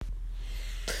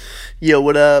Yo,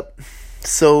 what up?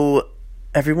 So,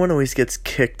 everyone always gets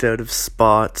kicked out of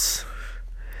spots.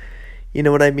 You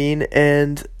know what I mean?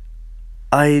 And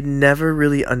I never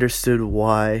really understood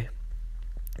why.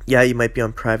 Yeah, you might be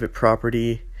on private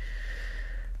property,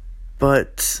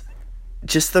 but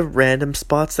just the random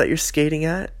spots that you're skating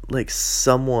at, like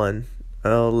someone,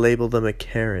 I'll label them a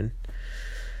Karen,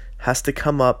 has to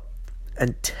come up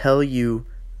and tell you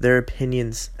their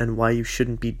opinions and why you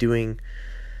shouldn't be doing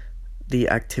the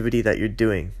activity that you're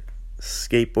doing.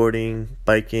 Skateboarding,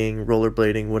 biking,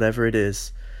 rollerblading, whatever it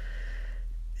is.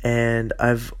 And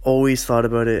I've always thought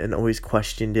about it and always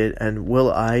questioned it. And will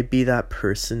I be that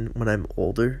person when I'm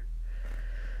older?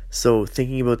 So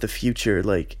thinking about the future,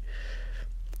 like,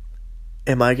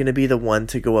 am I going to be the one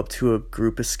to go up to a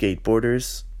group of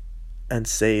skateboarders and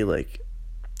say, like,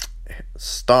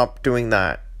 stop doing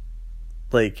that?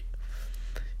 Like,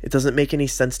 it doesn't make any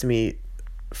sense to me.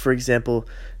 For example,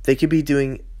 they could be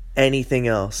doing anything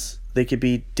else. They could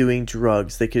be doing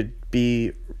drugs. They could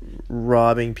be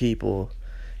robbing people.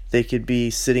 They could be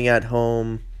sitting at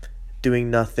home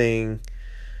doing nothing.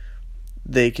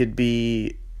 They could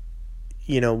be,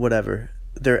 whatever.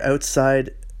 They're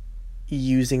outside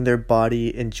using their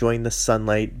body, enjoying the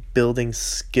sunlight, building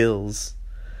skills,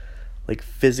 like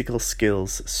physical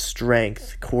skills,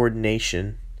 strength,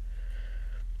 coordination,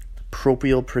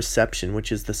 proprioception,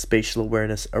 which is the spatial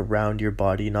awareness around your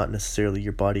body, not necessarily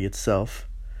your body itself,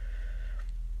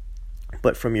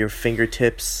 but from your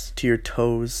fingertips to your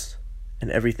toes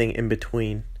and everything in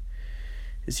between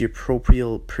is your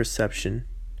proprioception.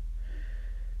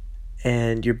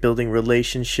 And you're building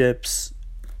relationships,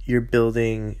 you're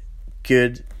building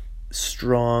good,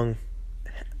 strong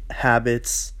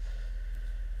habits,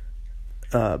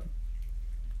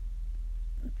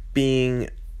 being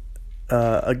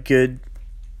a good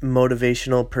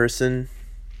motivational person.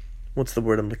 What's the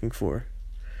word I'm looking for?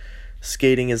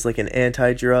 Skating is like an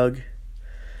anti-drug.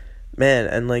 Man,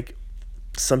 and like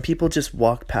some people just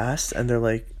walk past and they're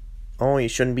like, oh, you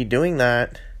shouldn't be doing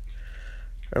that.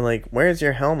 Or like, where's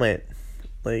your helmet?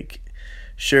 Like,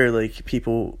 sure, like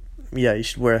people, yeah, you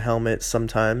should wear a helmet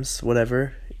sometimes,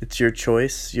 whatever. It's your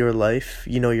choice, your life,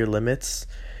 you know your limits.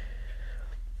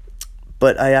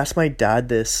 But I asked my dad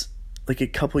this like a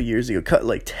couple years ago,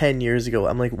 like 10 years ago.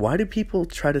 I'm like, why do people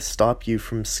try to stop you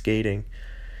from skating?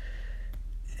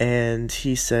 And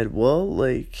he said, well,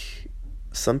 like,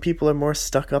 some people are more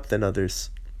stuck up than others.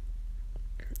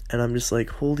 And I'm just like,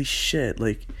 holy shit,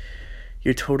 like,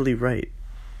 you're totally right.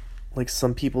 Like,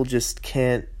 some people just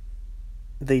can't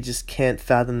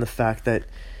fathom the fact that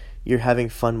you're having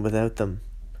fun without them.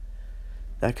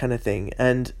 That kind of thing.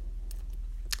 And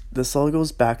this all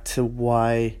goes back to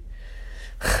why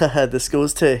this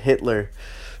goes to Hitler.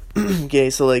 Okay,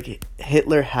 so like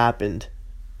Hitler happened,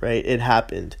 right? It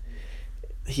happened.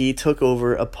 He took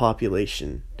over a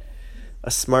population,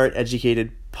 a smart,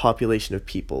 educated population of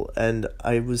people. And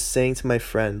I was saying to my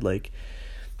friend, like,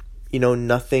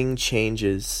 nothing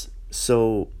changes.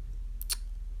 So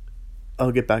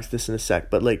I'll get back to this in a sec,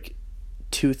 but like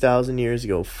 2,000 years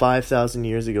ago, 5,000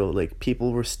 years ago, like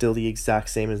people were still the exact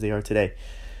same as they are today.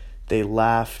 They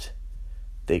laughed,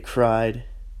 they cried,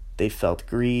 they felt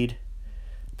greed,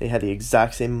 they had the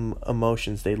exact same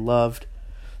emotions. They loved,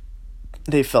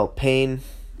 they felt pain,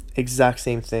 exact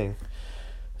same thing.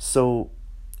 So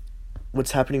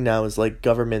what's happening now is like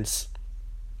governments,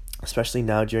 especially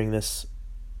now during this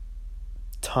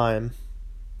time,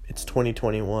 it's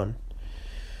 2021,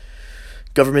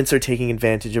 governments are taking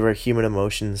advantage of our human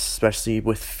emotions, especially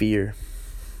with fear.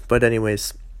 But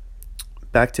anyways,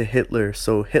 back to Hitler.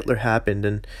 So Hitler happened,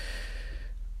 and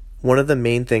one of the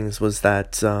main things was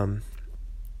that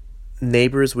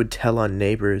neighbors would tell on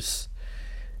neighbors.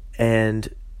 And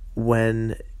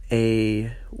when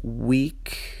a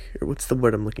weak, or what's the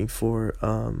word I'm looking for?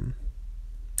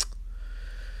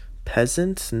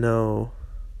 Peasant? No.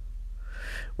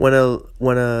 When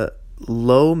a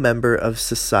low member of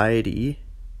society,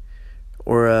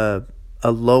 or a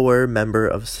lower member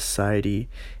of society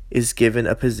is given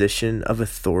a position of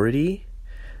authority,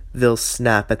 they'll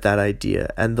snap at that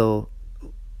idea and they'll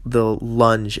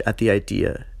lunge at the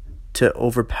idea to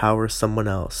overpower someone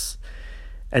else.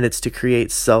 And it's to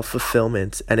create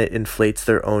self-fulfillment, and it inflates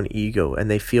their own ego,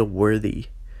 and they feel worthy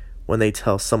when they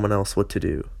tell someone else what to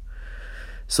do.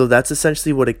 So that's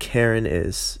essentially what a Karen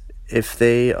is. If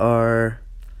they are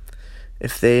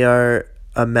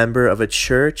a member of a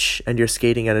church and you're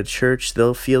skating at a church,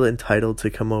 they'll feel entitled to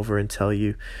come over and tell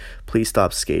you, please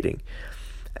stop skating.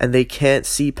 And they can't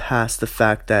see past the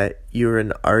fact that you're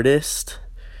an artist,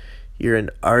 you're an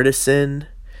artisan,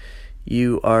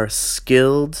 you are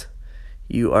skilled,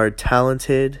 you are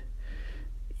talented,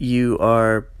 You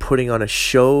are putting on a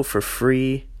show for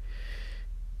free.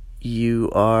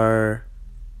 You are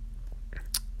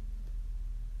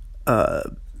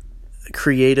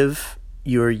creative.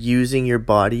 You're using your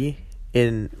body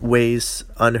in ways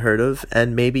unheard of,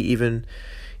 and maybe even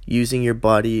using your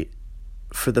body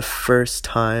for the first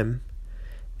time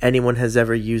anyone has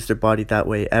ever used their body that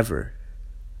way ever.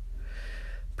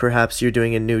 Perhaps you're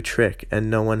doing a new trick and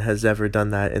no one has ever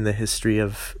done that in the history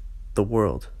of the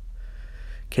world.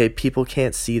 Okay, people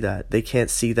can't see that. They can't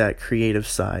see that creative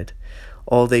side.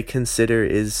 All they consider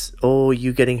is, oh,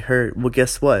 you getting hurt. Well,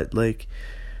 guess what? Like,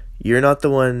 you're not the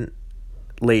one,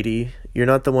 lady. You're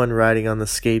not the one riding on the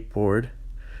skateboard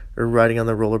or riding on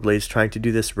the rollerblades trying to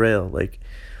do this rail. Like,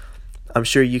 I'm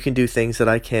sure you can do things that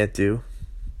I can't do,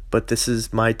 but this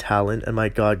is my talent and my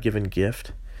God-given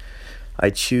gift. I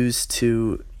choose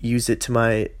to use it to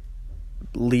my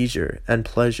leisure and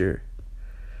pleasure.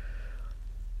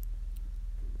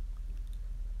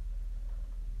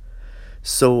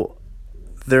 So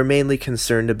they're mainly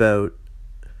concerned about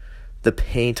the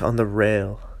paint on the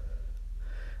rail.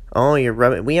 Oh, you're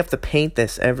rubbing. We have to paint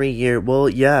this every year. Well,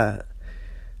 yeah.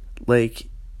 Like,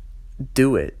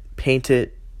 do it. Paint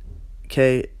it.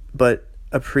 Okay? But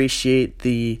appreciate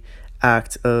the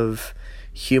act of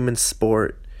human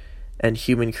sport and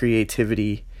human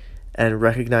creativity and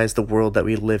recognize the world that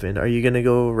we live in. Are you going to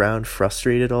go around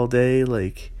frustrated all day,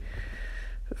 like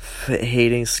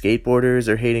hating skateboarders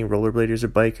or hating rollerbladers or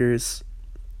bikers?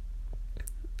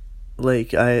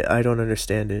 Like, I don't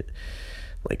understand it.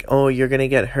 Like, oh, you're going to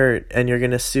get hurt and you're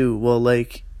going to sue. Well,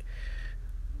 like,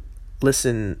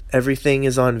 listen, everything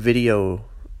is on video.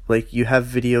 Like, you have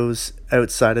videos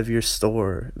outside of your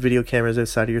store, video cameras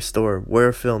outside of your store.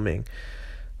 We're filming.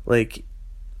 Like,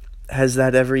 has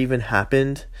that ever even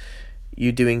happened?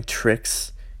 You doing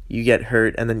tricks, you get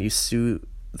hurt, and then you sue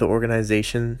the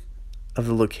organization of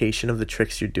the location of the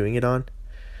tricks you're doing it on?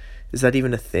 Is that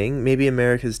even a thing? Maybe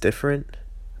America's different.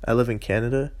 I live in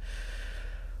Canada.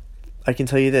 I can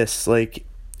tell you this, like,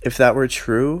 if that were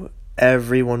true,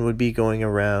 everyone would be going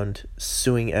around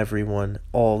suing everyone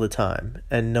all the time,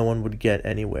 and no one would get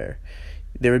anywhere.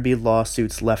 There would be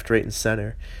lawsuits left, right, and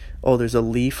center. Oh, there's a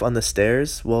leaf on the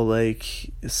stairs? Well,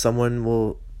 like, someone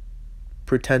will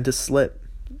pretend to slip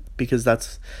because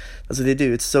that's what they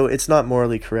do. It's not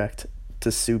morally correct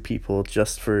to sue people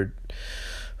just for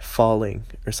falling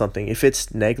or something. If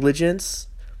it's negligence,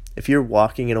 if you're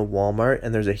walking in a Walmart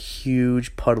and there's a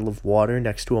huge puddle of water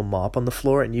next to a mop on the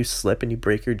floor and you slip and you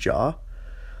break your jaw,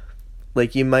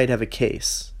 like, you might have a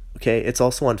case. Okay? It's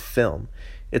also on film.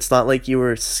 It's not like you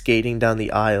were skating down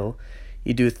the aisle,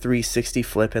 you do a 360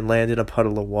 flip and land in a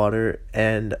puddle of water,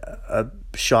 and a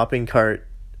shopping cart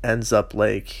ends up,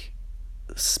 like,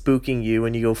 spooking you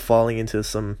and you go falling into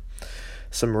some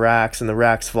racks and the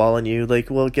racks fall on you. Like,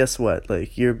 well, guess what?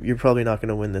 Like, you're probably not going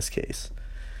to win this case.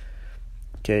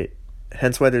 Okay?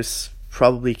 Hence why there's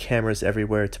probably cameras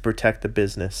everywhere to protect the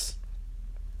business,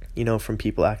 you know, from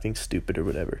people acting stupid or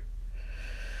whatever.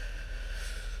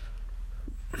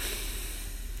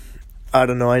 I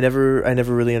don't know. I never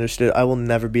really understood. I will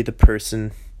never be the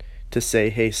person to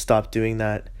say, hey, stop doing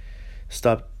that.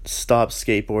 Stop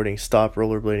skateboarding, stop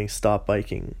rollerblading, stop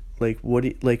biking.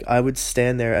 Like, I would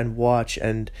stand there and watch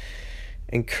and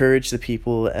encourage the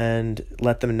people and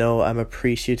let them know I'm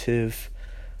appreciative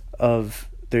of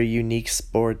their unique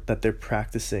sport that they're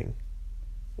practicing.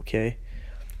 Okay?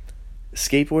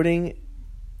 Skateboarding,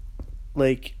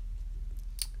 like,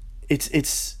 it's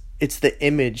the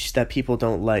image that people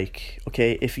don't like.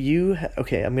 Okay?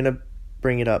 I'm going to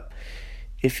bring it up.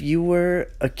 If you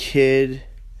were a kid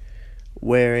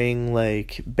wearing,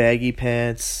 like, baggy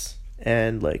pants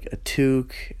and, like, a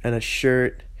toque and a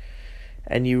shirt,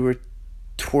 and you were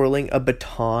twirling a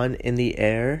baton in the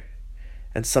air,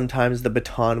 and sometimes the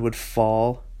baton would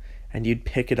fall, and you'd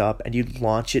pick it up and you'd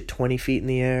launch it 20 feet in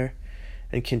the air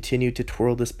and continue to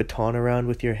twirl this baton around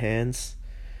with your hands,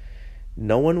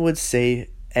 no one would say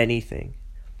anything.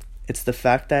 It's the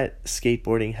fact that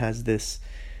skateboarding has this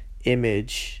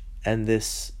image and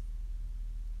this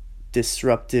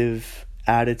disruptive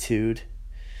attitude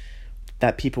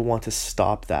that people want to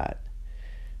stop that.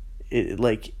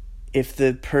 Like, if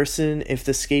the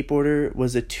skateboarder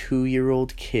was a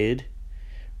 2-year-old kid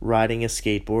riding a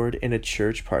skateboard in a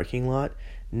church parking lot,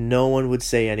 no one would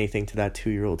say anything to that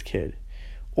 2-year-old kid.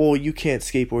 Oh, you can't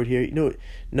skateboard here.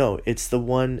 No, it's the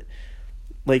one,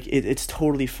 like, it's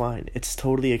totally fine. It's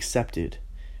totally accepted,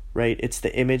 right? It's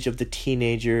the image of the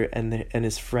teenager and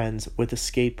his friends with a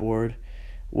skateboard.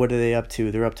 What are they up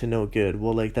to? They're up to no good.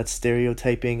 Well, like, that's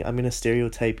stereotyping. I'm going to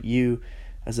stereotype you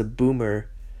as a boomer,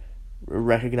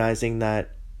 recognizing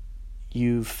that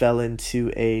you fell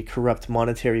into a corrupt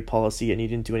monetary policy and you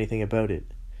didn't do anything about it.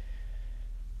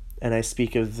 And I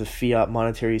speak of the fiat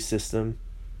monetary system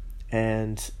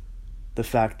and the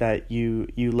fact that you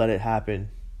let it happen.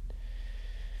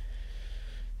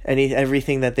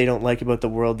 Everything that they don't like about the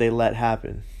world, they let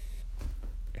happen.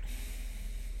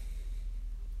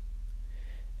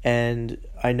 And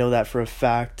I know that for a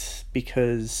fact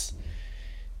because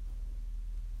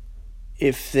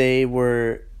if they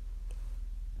were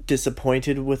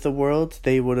disappointed with the world,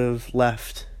 they would have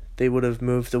left. They would have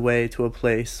moved away to a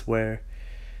place where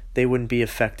they wouldn't be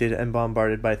affected and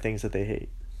bombarded by things that they hate.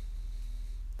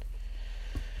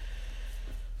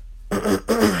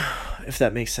 If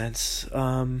that makes sense.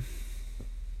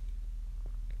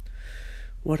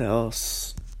 What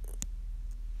else?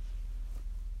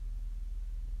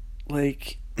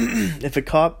 Like, if a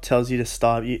cop tells you to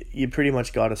stop, you pretty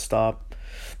much gotta stop.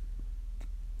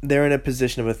 They're in a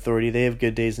position of authority. They have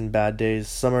good days and bad days.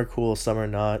 Some are cool, some are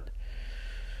not.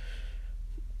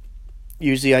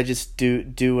 Usually I just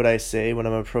do what I say when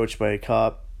I'm approached by a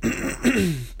cop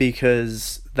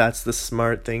because that's the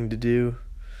smart thing to do.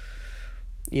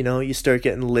 You know, you start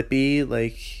getting lippy,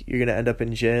 like you're going to end up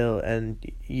in jail and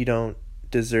you don't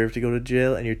deserve to go to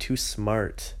jail and you're too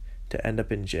smart to end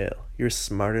up in jail. You're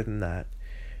smarter than that.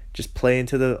 Just play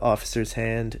into the officer's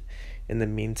hand in the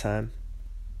meantime.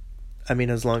 I mean,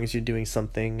 as long as you're doing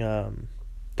something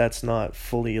that's not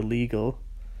fully illegal.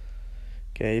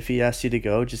 Okay, if he asks you to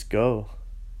go, just go.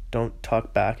 Don't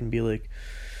talk back and be like,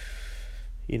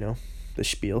 you know, the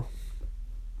spiel.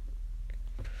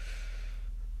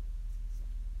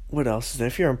 What else is there?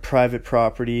 If you're on private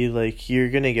property, like, you're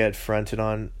gonna get fronted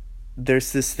on.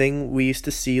 There's this thing, we used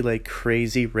to see, like,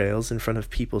 crazy rails in front of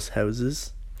people's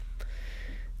houses.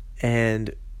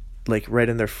 And, like, right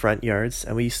in their front yards.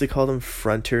 And we used to call them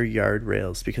fronter yard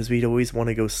rails because we'd always want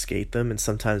to go skate them, and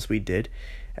sometimes we did.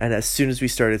 And as soon as we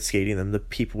started skating them, the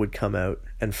people would come out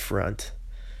and front.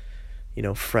 You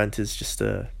know, front is just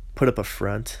put up a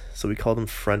front. So we call them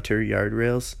fronter yard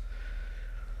rails.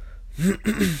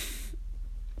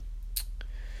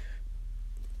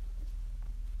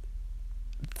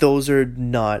 Those are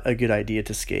not a good idea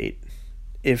to skate.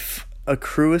 If a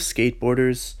crew of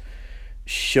skateboarders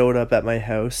showed up at my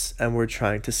house and were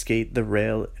trying to skate the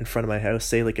rail in front of my house,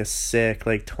 say like a sick,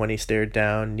 like 20 stair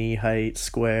down, knee height,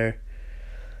 square,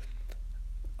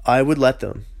 I would let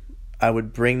them. I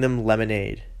would bring them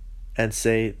lemonade and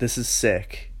say, this is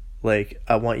sick. Like,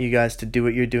 I want you guys to do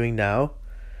what you're doing now,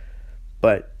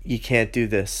 but you can't do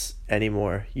this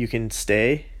anymore. You can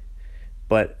stay,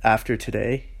 but after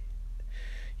today,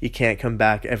 you can't come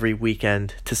back every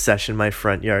weekend to session my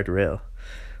front yard rail.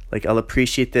 Like, I'll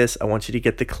appreciate this. I want you to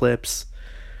get the clips,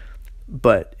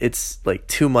 but it's like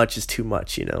too much is too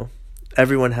much, you know?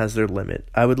 Everyone has their limit.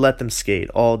 I would let them skate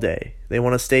all day. They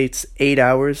want to stay 8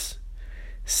 hours.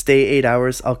 Stay 8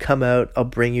 hours. I'll come out. I'll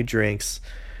bring you drinks,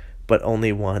 but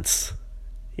only once,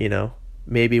 you know?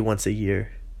 Maybe once a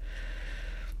year.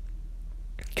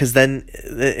 Because then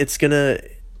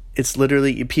it's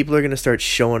literally, people are going to start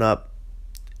showing up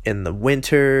in the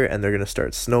winter and they're going to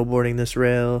start snowboarding this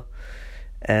rail.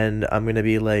 And I'm going to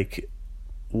be like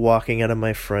walking out of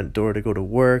my front door to go to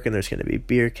work, and there's going to be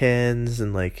beer cans,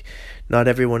 and like not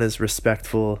everyone is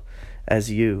respectful as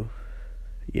you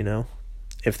know?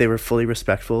 If they were fully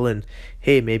respectful and,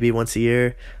 hey, maybe once a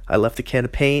year I left a can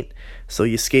of paint, so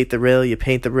you skate the rail, you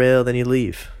paint the rail, then you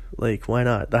leave. Like, why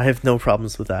not? I have no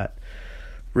problems with that.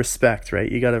 Respect,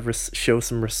 right? You got to show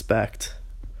some respect.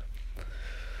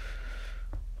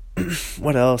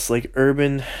 What else? Like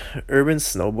urban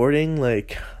snowboarding,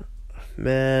 like,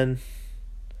 man,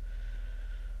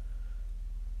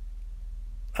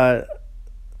 I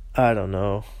don't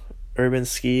know. Urban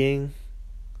skiing,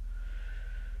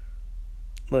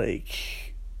 like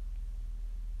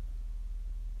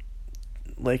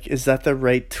is that the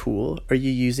right tool? Are you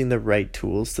using the right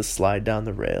tools to slide down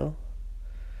the rail?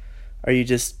 Are you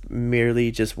just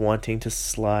merely just wanting to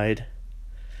slide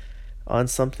on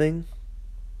something?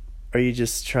 Are you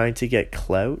just trying to get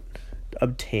clout?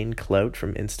 Obtain clout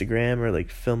from Instagram or like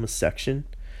film a section?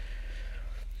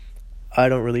 I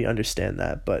don't really understand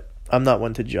that, but I'm not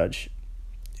one to judge.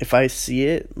 If I see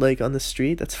it like on the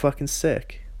street, that's fucking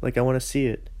sick. Like, I want to see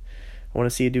it. I want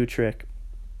to see you do a trick.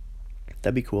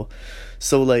 That'd be cool.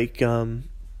 So like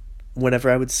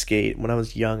whenever I would skate, when I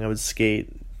was young, I would skate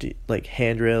like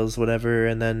handrails, whatever,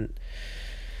 and then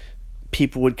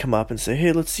people would come up and say,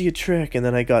 hey, let's see a trick. And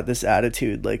then I got this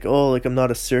attitude like, oh, like I'm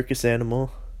not a circus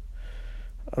animal.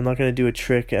 I'm not going to do a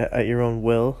trick at your own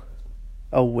will.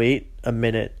 I'll wait a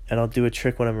minute and I'll do a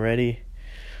trick when I'm ready.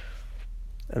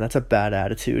 And that's a bad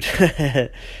attitude.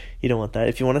 You don't want that.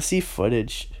 If you want to see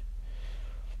footage,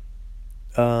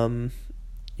 you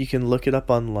can look it up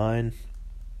online.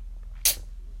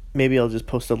 Maybe I'll just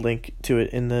post a link to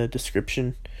it in the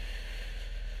description.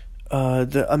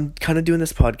 I'm kind of doing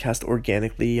this podcast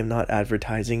organically. I'm not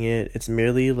advertising it. It's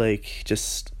merely like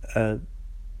just a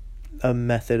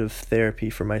method of therapy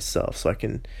for myself, so I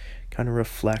can kind of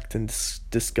reflect and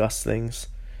discuss things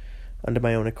under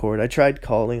my own accord. I tried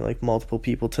calling like multiple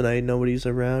people tonight. Nobody's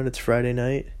around. It's Friday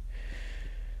night,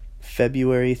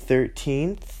 February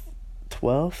 13th,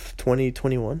 12th,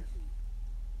 2021.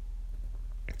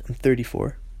 I'm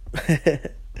 34.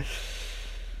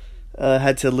 I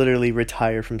had to literally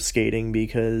retire from skating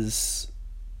because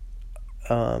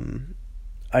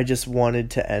I just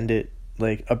wanted to end it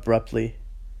like abruptly.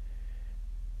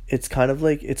 It's kind of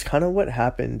what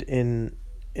happened in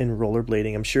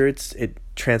rollerblading. I'm sure it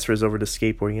transfers over to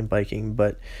skateboarding and biking,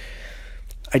 but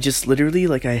I just literally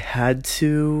like I had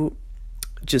to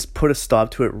just put a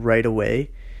stop to it right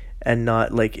away, and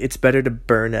not like, it's better to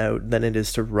burn out than it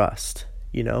is to rust,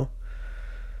 you know?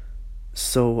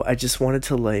 So I just wanted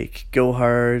to like go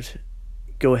hard,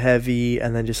 go heavy,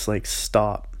 and then just like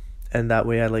stop. And that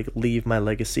way I like leave my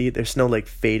legacy. There's no like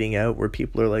fading out where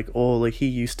people are like, oh, like he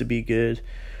used to be good.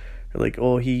 Or like,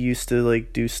 oh, he used to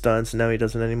like do stunts and now he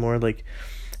doesn't anymore. Like,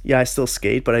 yeah, I still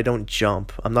skate, but I don't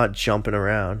jump. I'm not jumping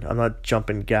around. I'm not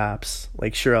jumping gaps.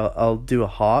 Like, sure, I'll do a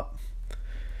hop.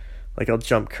 Like, I'll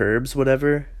jump curbs,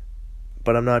 whatever.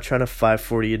 But I'm not trying to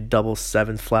 540 a double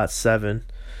 7 flat 7.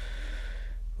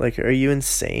 Like, are you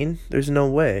insane? There's no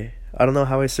way. I don't know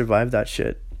how I survived that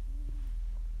shit.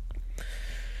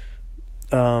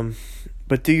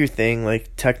 But do your thing.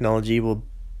 Like, technology will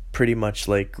pretty much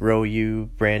like grow you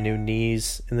brand new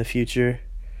knees in the future.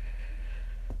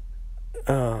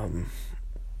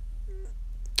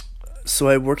 So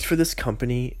I worked for this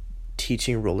company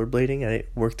teaching rollerblading, and I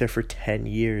worked there for 10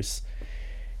 years.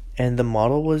 And the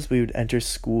model was we would enter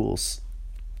schools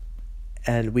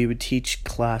and we would teach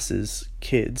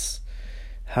kids,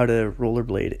 how to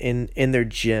rollerblade in their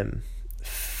gym.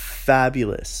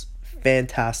 Fabulous.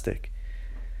 Fantastic.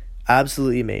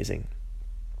 Absolutely amazing.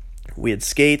 We had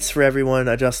skates for everyone,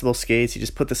 adjustable skates. You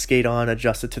just put the skate on,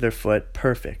 adjust it to their foot.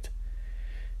 Perfect.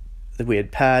 We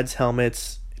had pads,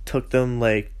 helmets. It took them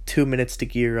like 2 minutes to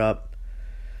gear up.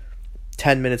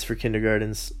 10 minutes for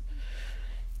kindergartens.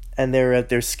 And they're out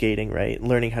there skating, right?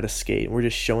 Learning how to skate. We're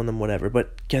just showing them whatever.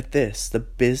 But get this, the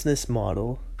business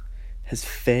model has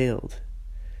failed.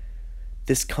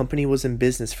 This company was in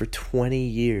business for 20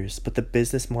 years, but the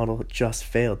business model just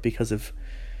failed because of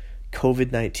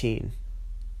COVID-19.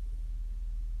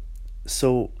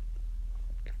 So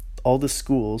all the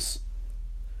schools,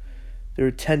 there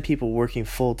were 10 people working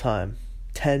full-time.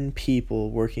 10 people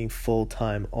working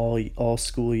full-time all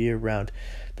school year round.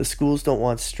 The schools don't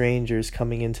want strangers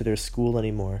coming into their school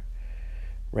anymore,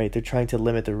 right? They're trying to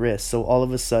limit the risk. So all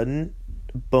of a sudden,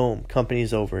 boom,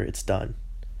 company's over. It's done.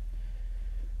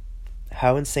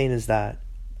 How insane is that?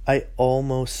 I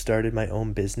almost started my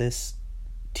own business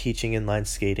teaching inline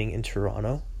skating in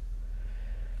Toronto.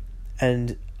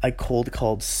 And I cold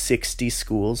called 60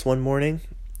 schools one morning,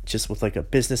 just with like a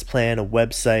business plan, a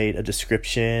website, a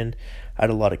description. I had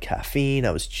a lot of caffeine.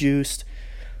 I was juiced,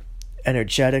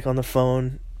 energetic on the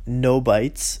phone, no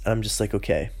bites. I'm just like,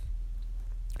 okay,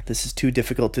 this is too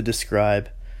difficult to describe.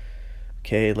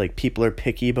 Okay, like people are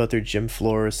picky about their gym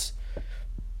floors.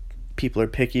 People are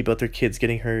picky about their kids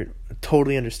getting hurt.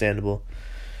 Totally understandable.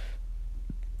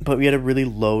 But we had a really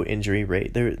low injury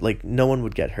rate. There, like, no one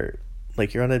would get hurt.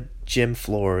 Like, you're on a gym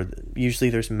floor. Usually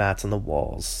there's mats on the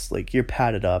walls. Like, you're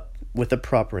padded up with the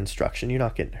proper instruction. You're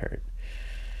not getting hurt.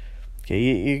 Okay,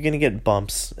 you're going to get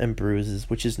bumps and bruises,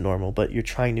 which is normal, but you're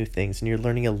trying new things and you're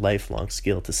learning a lifelong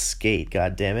skill to skate,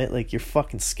 god damn it. Like, you're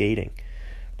fucking skating.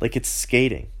 Like, it's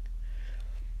skating.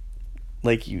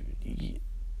 Like, you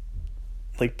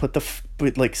like, put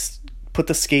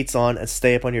the skates on and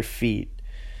stay up on your feet.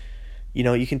 You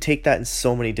know, you can take that in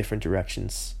so many different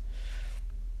directions.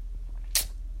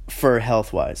 For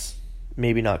health-wise,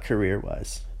 maybe not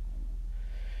career-wise.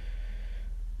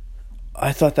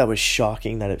 I thought that was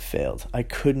shocking that it failed. I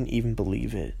couldn't even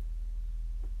believe it.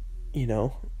 You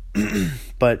know?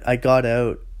 But I got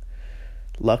out,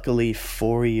 luckily,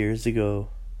 4 years ago.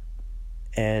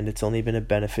 And it's only been a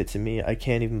benefit to me. I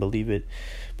can't even believe it.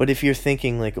 But if you're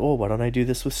thinking, like, oh, why don't I do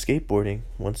this with skateboarding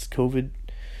once COVID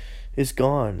is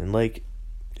gone? And, like,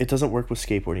 it doesn't work with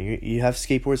skateboarding. You have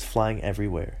skateboards flying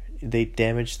everywhere. They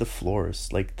damage the floors.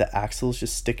 Like, the axles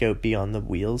just stick out beyond the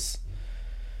wheels.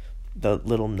 The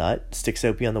little nut sticks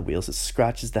out beyond the wheels. It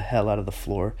scratches the hell out of the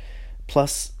floor.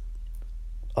 Plus,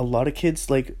 a lot of kids,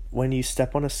 like, when you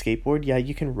step on a skateboard, yeah,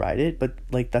 you can ride it, but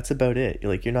like that's about it.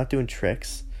 You're not doing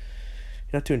tricks.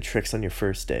 You're not doing tricks on your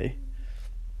first day.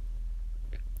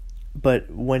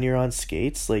 But when you're on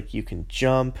skates, like, you can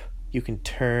jump, you can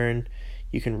turn,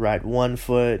 you can ride one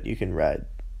foot, you can ride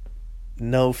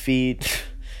no feet.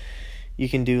 You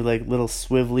can do like little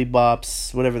swivelly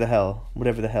bops, whatever the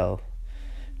hell.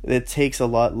 It takes a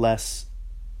lot less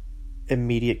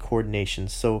immediate coordination.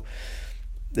 So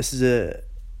this is a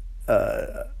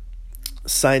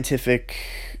scientific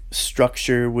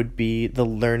structure would be the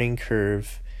learning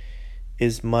curve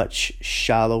is much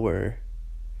shallower.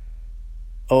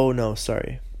 Oh no,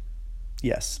 sorry.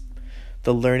 Yes.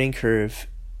 The learning curve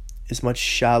is much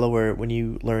shallower when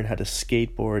you learn how to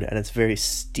skateboard, and it's very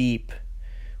steep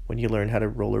when you learn how to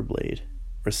rollerblade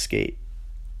or skate.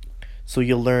 So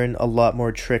you'll learn a lot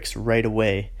more tricks right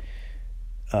away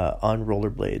on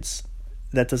rollerblades.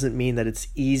 That doesn't mean that it's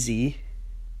easy.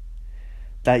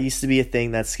 That used to be a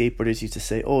thing that skateboarders used to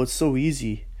say, oh, it's so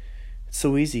easy. It's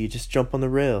so easy. You just jump on the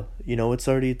rail. It's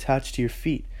already attached to your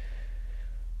feet.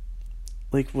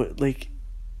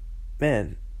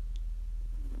 Man,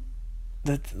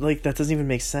 that doesn't even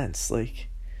make sense. Like,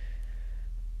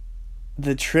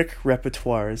 the trick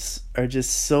repertoires are just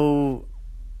so,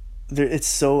 it's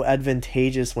so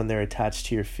advantageous when they're attached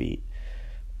to your feet.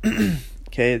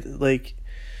 Okay, like,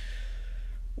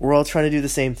 we're all trying to do the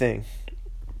same thing.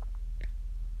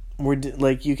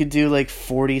 Like, you could do like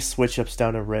 40 switch-ups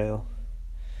down a rail,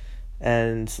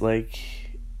 and like,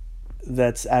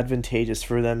 that's advantageous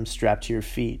for them strapped to your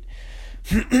feet.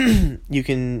 You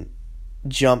can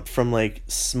jump from like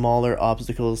smaller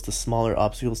obstacles to smaller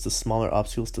obstacles to smaller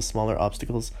obstacles to smaller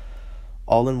obstacles,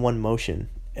 all in one motion,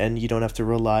 and you don't have to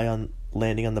rely on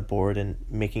landing on the board and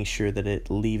making sure that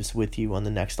it leaves with you on the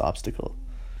next obstacle.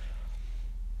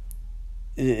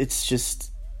 It's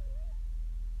just,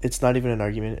 it's not even an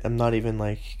argument. I'm not even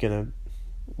like gonna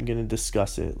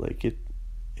discuss it. Like,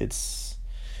 it's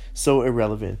so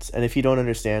irrelevant. And if you don't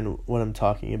understand what I'm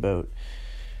talking about,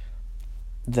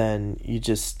 then you're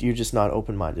just not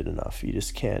open-minded enough. You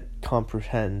just can't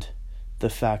comprehend the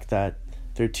fact that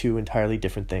they're two entirely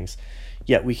different things.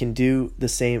 Yet we can do the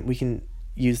same, we can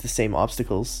use the same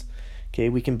obstacles. Okay,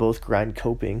 we can both grind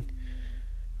coping,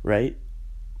 right?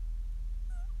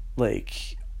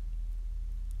 Like,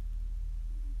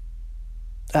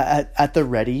 at the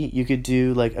ready, you could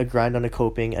do like a grind on a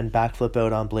coping and backflip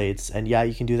out on blades. And yeah,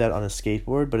 you can do that on a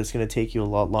skateboard, but it's going to take you a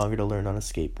lot longer to learn on a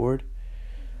skateboard.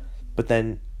 But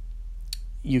then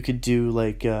you could do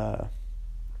like,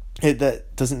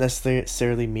 that doesn't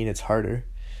necessarily mean it's harder.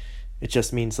 It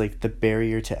just means like the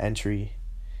barrier to entry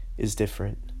is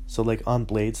different. So like on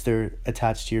blades, they're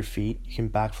attached to your feet. You can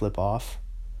backflip off.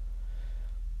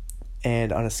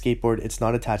 And on a skateboard, it's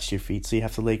not attached to your feet. So you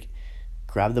have to like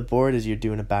grab the board as you're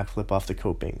doing a backflip off the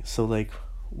coping. So like,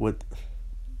 what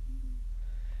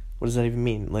does that even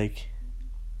mean? Like,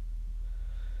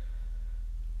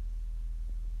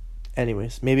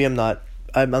 anyways, maybe I'm not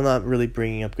really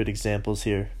bringing up good examples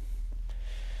here.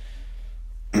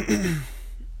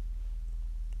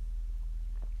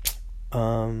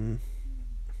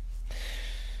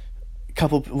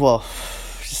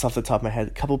 Just off the top of my head,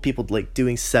 a couple people like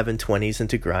doing 720s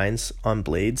into grinds on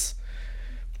blades,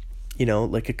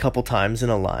 like a couple times in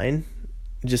a line,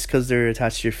 just because they're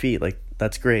attached to your feet. Like,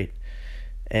 that's great.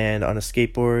 And on a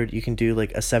skateboard, you can do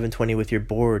like a 720 with your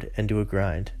board and do a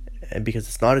grind, and because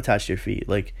it's not attached to your feet,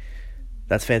 like,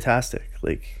 that's fantastic.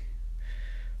 Like,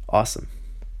 awesome.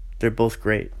 They're both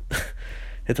great.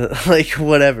 Like,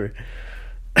 whatever.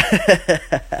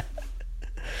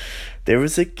 There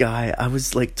was a guy, I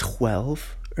was like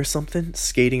 12 or something,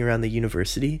 skating around the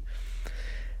university,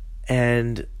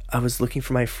 and I was looking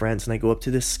for my friends, and I go up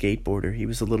to this skateboarder. He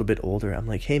was a little bit older. I'm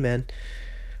like, hey man,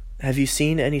 have you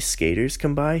seen any skaters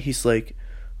come by? He's like,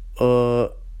 he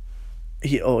was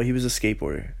a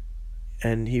skateboarder.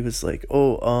 And he was like,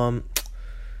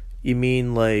 you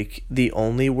mean like the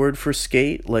only word for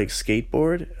skate, like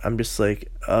skateboard? I'm just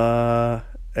like,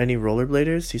 any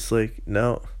rollerbladers? He's like,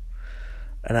 no.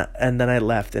 And then I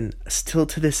left, and still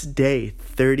to this day,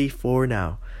 34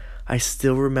 now, I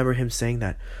still remember him saying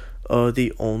that.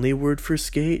 The only word for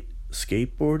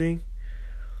skateboarding?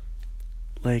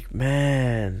 Like,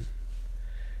 man,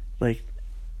 like,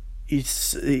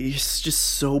 he's just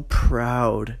so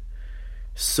proud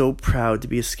to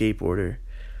be a skateboarder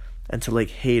and to like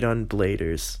hate on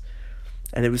bladers.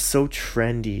 And it was so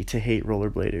trendy to hate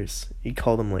rollerbladers. He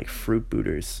called them like fruit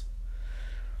booters.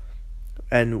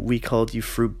 And we called you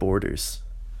fruit boarders.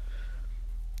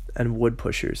 And wood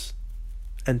pushers.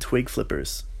 And twig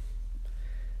flippers.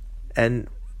 And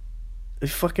A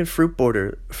fucking fruit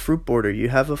border. You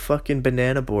have a fucking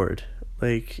banana board.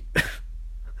 Like,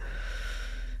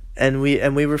 and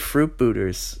we were fruit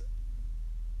booters.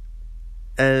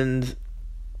 And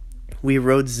we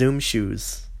rode Zoom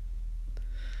shoes.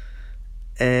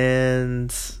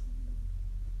 And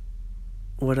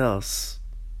what else?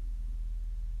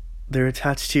 They're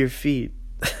attached to your feet.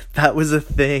 That was a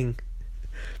thing.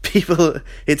 People,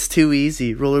 it's too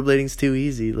easy. Rollerblading's too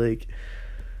easy. Like,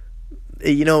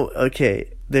 you know,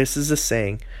 okay, this is a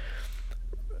saying.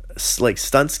 Like,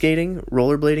 stunt skating,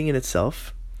 rollerblading in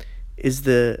itself, is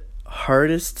the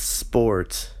hardest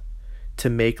sport to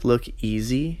make look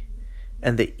easy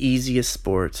and the easiest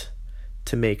sport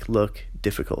to make look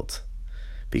difficult.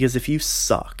 Because if you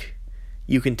suck,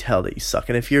 you can tell that you suck.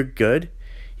 And if you're good,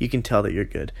 you can tell that you're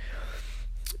good.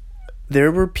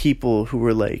 There were people who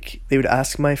were like, they would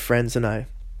ask my friends and I,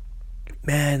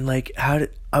 man, like, I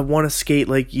want to skate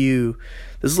like you.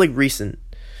 This is like recent.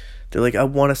 They're like, I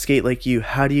want to skate like you.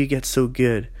 How do you get so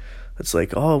good? It's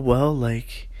like, oh, well,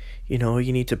 like, you know,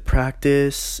 you need to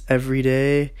practice every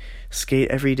day, skate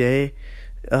every day,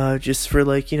 just for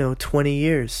like, you know, 20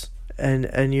 years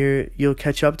and you'll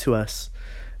catch up to us.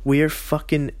 We are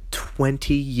fucking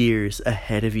 20 years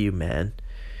ahead of you, man.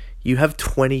 You have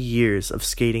 20 years of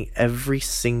skating every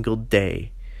single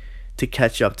day to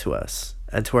catch up to us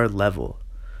and to our level.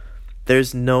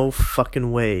 There's no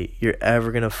fucking way you're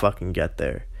ever gonna fucking get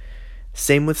there.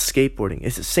 Same with skateboarding.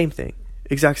 It's the same thing.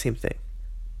 Exact same thing.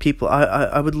 People,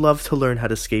 I would love to learn how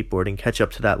to skateboard and catch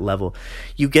up to that level.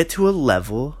 You get to a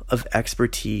level of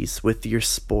expertise with your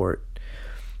sport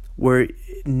where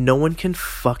no one can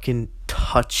fucking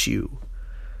touch you.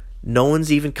 No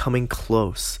one's even coming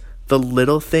close. The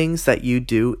little things that you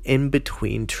do in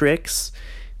between tricks,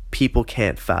 people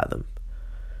can't fathom.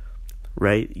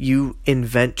 Right? You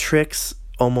invent tricks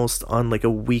almost on like a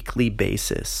weekly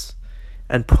basis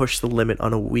and push the limit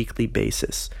on a weekly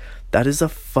basis. That is a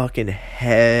fucking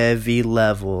heavy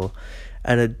level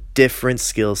and a different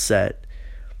skill set.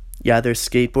 Yeah, there's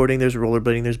skateboarding, there's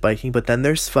rollerblading, there's biking, but then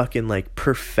there's fucking like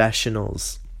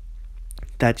professionals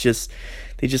that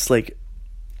they just like,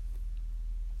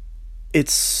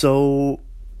 it's so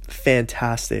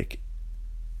fantastic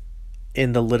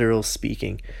in the literal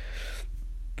speaking.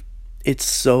 It's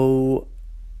so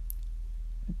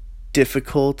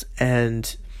difficult,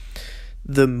 and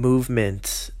the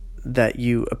movement that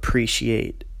you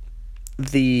appreciate,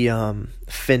 the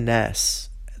finesse,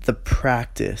 the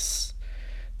practice,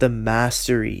 the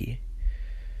mastery,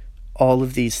 all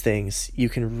of these things you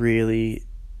can really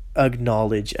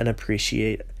acknowledge and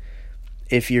appreciate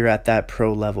if you're at that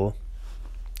pro level.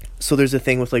 So there's a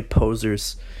thing with like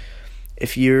posers.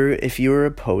 If you're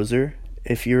a poser,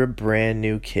 if you're a brand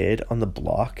new kid on the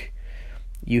block,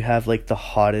 you have like the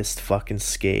hottest fucking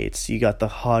skates, you got the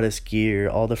hottest gear,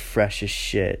 all the freshest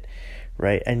shit,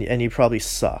 right? And you probably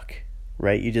suck,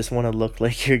 right? You just want to look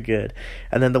like you're good.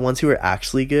 And then the ones who are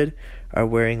actually good are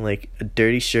wearing like a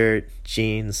dirty shirt,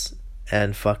 jeans,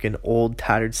 and fucking old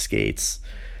tattered skates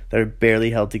that are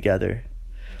barely held together.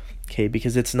 Okay,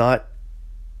 because it's not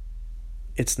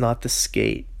the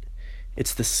skate,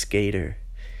 it's the skater.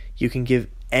 You can give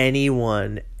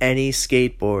anyone any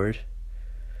skateboard,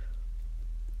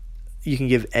 you can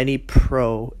give any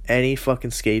pro any fucking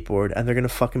skateboard, and they're gonna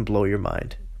fucking blow your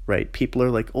mind, right? People are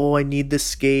like, oh, I need this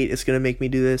skate, it's gonna make me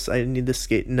do this, I need this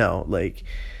skate. No, like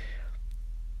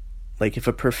if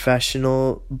a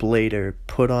professional blader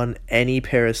put on any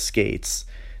pair of skates,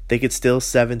 they could still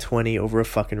 720 over a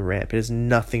fucking ramp. It has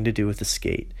nothing to do with the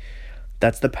skate.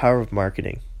 That's the power of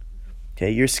marketing. Okay,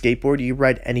 your skateboard, you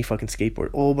ride any fucking skateboard.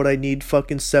 Oh, but I need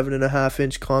fucking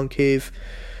 7.5-inch concave.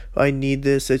 I need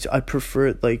this. I prefer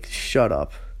it. Like, shut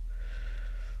up.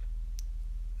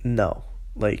 No.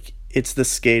 Like, it's the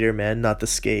skater, man, not the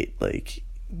skate. Like,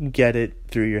 get it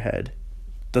through your head.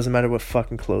 Doesn't matter what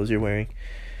fucking clothes you're wearing.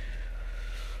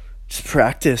 Just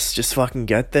practice. Just fucking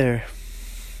get there.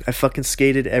 I fucking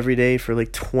skated every day for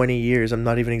like 20 years. I'm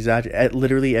not even exaggerating.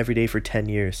 Literally every day for 10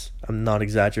 years. I'm not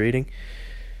exaggerating.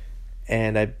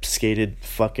 And I skated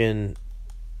fucking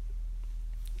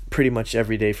pretty much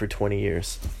every day for 20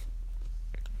 years.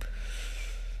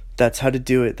 That's how to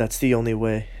do it. That's the only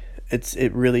way.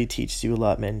 It really teaches you a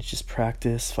lot, man. Just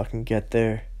practice. Fucking get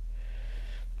there.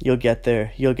 You'll get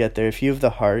there. You'll get there. If you have the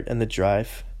heart and the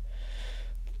drive.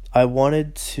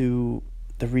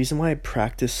 The reason why I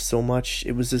practiced so much,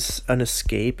 it was an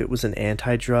escape. It was an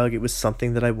anti-drug. It was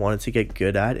something that I wanted to get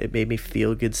good at. It made me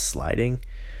feel good sliding.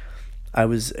 I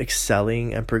was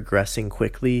excelling and progressing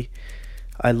quickly.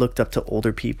 I looked up to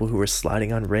older people who were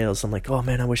sliding on rails. I'm like, oh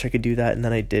man, I wish I could do that. And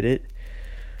then I did it.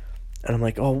 And I'm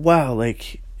like, oh wow,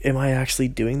 like am I actually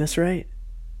doing this right?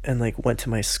 And like went to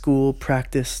my school,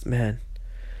 practiced, man.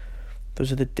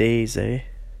 Those are the days, eh?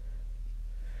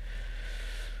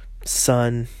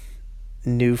 Sun,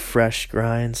 new fresh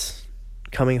grinds,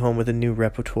 coming home with a new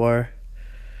repertoire.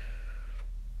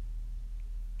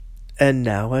 And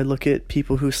now I look at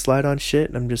people who slide on shit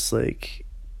and I'm just like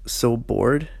so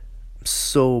bored.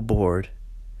 So bored.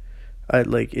 I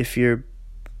like, if you're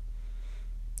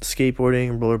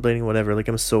skateboarding, rollerblading, whatever, like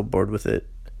I'm so bored with it.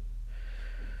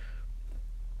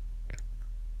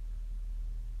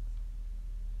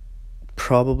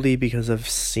 Probably because I've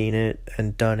seen it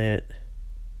and done it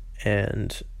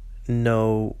and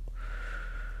know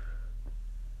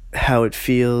how it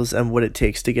feels and what it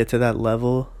takes to get to that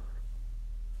level.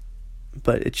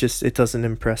 But it doesn't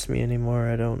impress me anymore.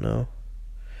 I don't know.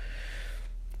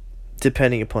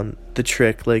 Depending upon the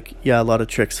trick, like, yeah, a lot of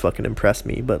tricks fucking impress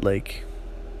me, but like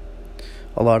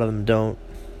a lot of them don't.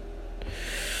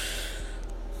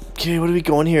 Okay, what are we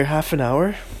going here? Half an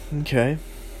hour? Okay.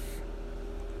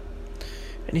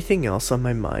 Anything else on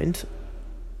my mind?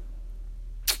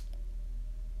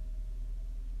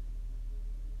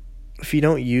 If you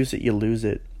don't use it, you lose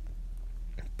it.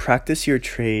 Practice your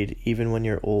trade even when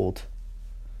you're old.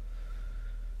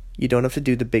 You don't have to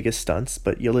do the biggest stunts,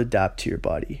 but you'll adapt to your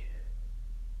body.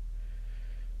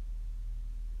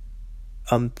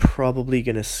 I'm probably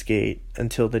gonna skate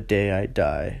until the day I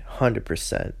die,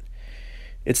 100%.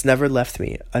 It's never left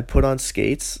me. I put on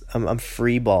skates, I'm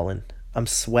free balling. I'm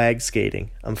swag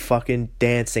skating. I'm fucking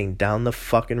dancing down the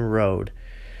fucking road.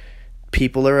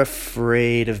 People are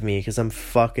afraid of me because I'm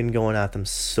fucking going at them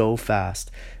so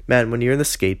fast. Man, when you're in the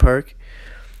skate park,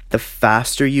 the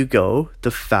faster you go,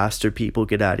 the faster people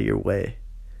get out of your way.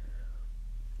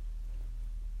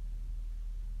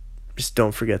 Just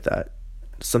don't forget that.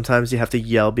 Sometimes you have to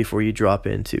yell before you drop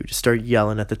in too. Just start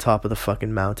yelling at the top of the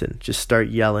fucking mountain. Just start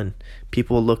yelling.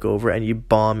 People will look over and you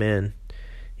bomb in.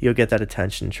 You'll get that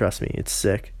attention, trust me. It's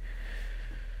sick.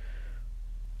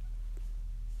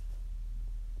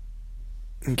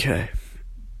 Okay.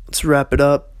 Let's wrap it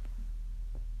up.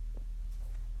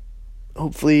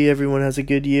 Hopefully everyone has a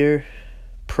good year.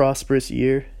 Prosperous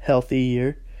year. Healthy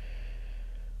year.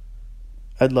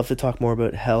 I'd love to talk more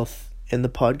about health in the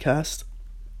podcast,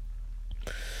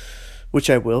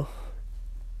 which I will.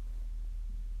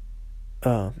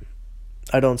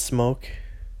 I don't smoke.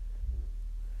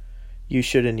 You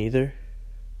shouldn't either.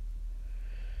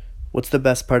 What's the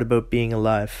best part about being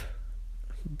alive?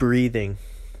 Breathing.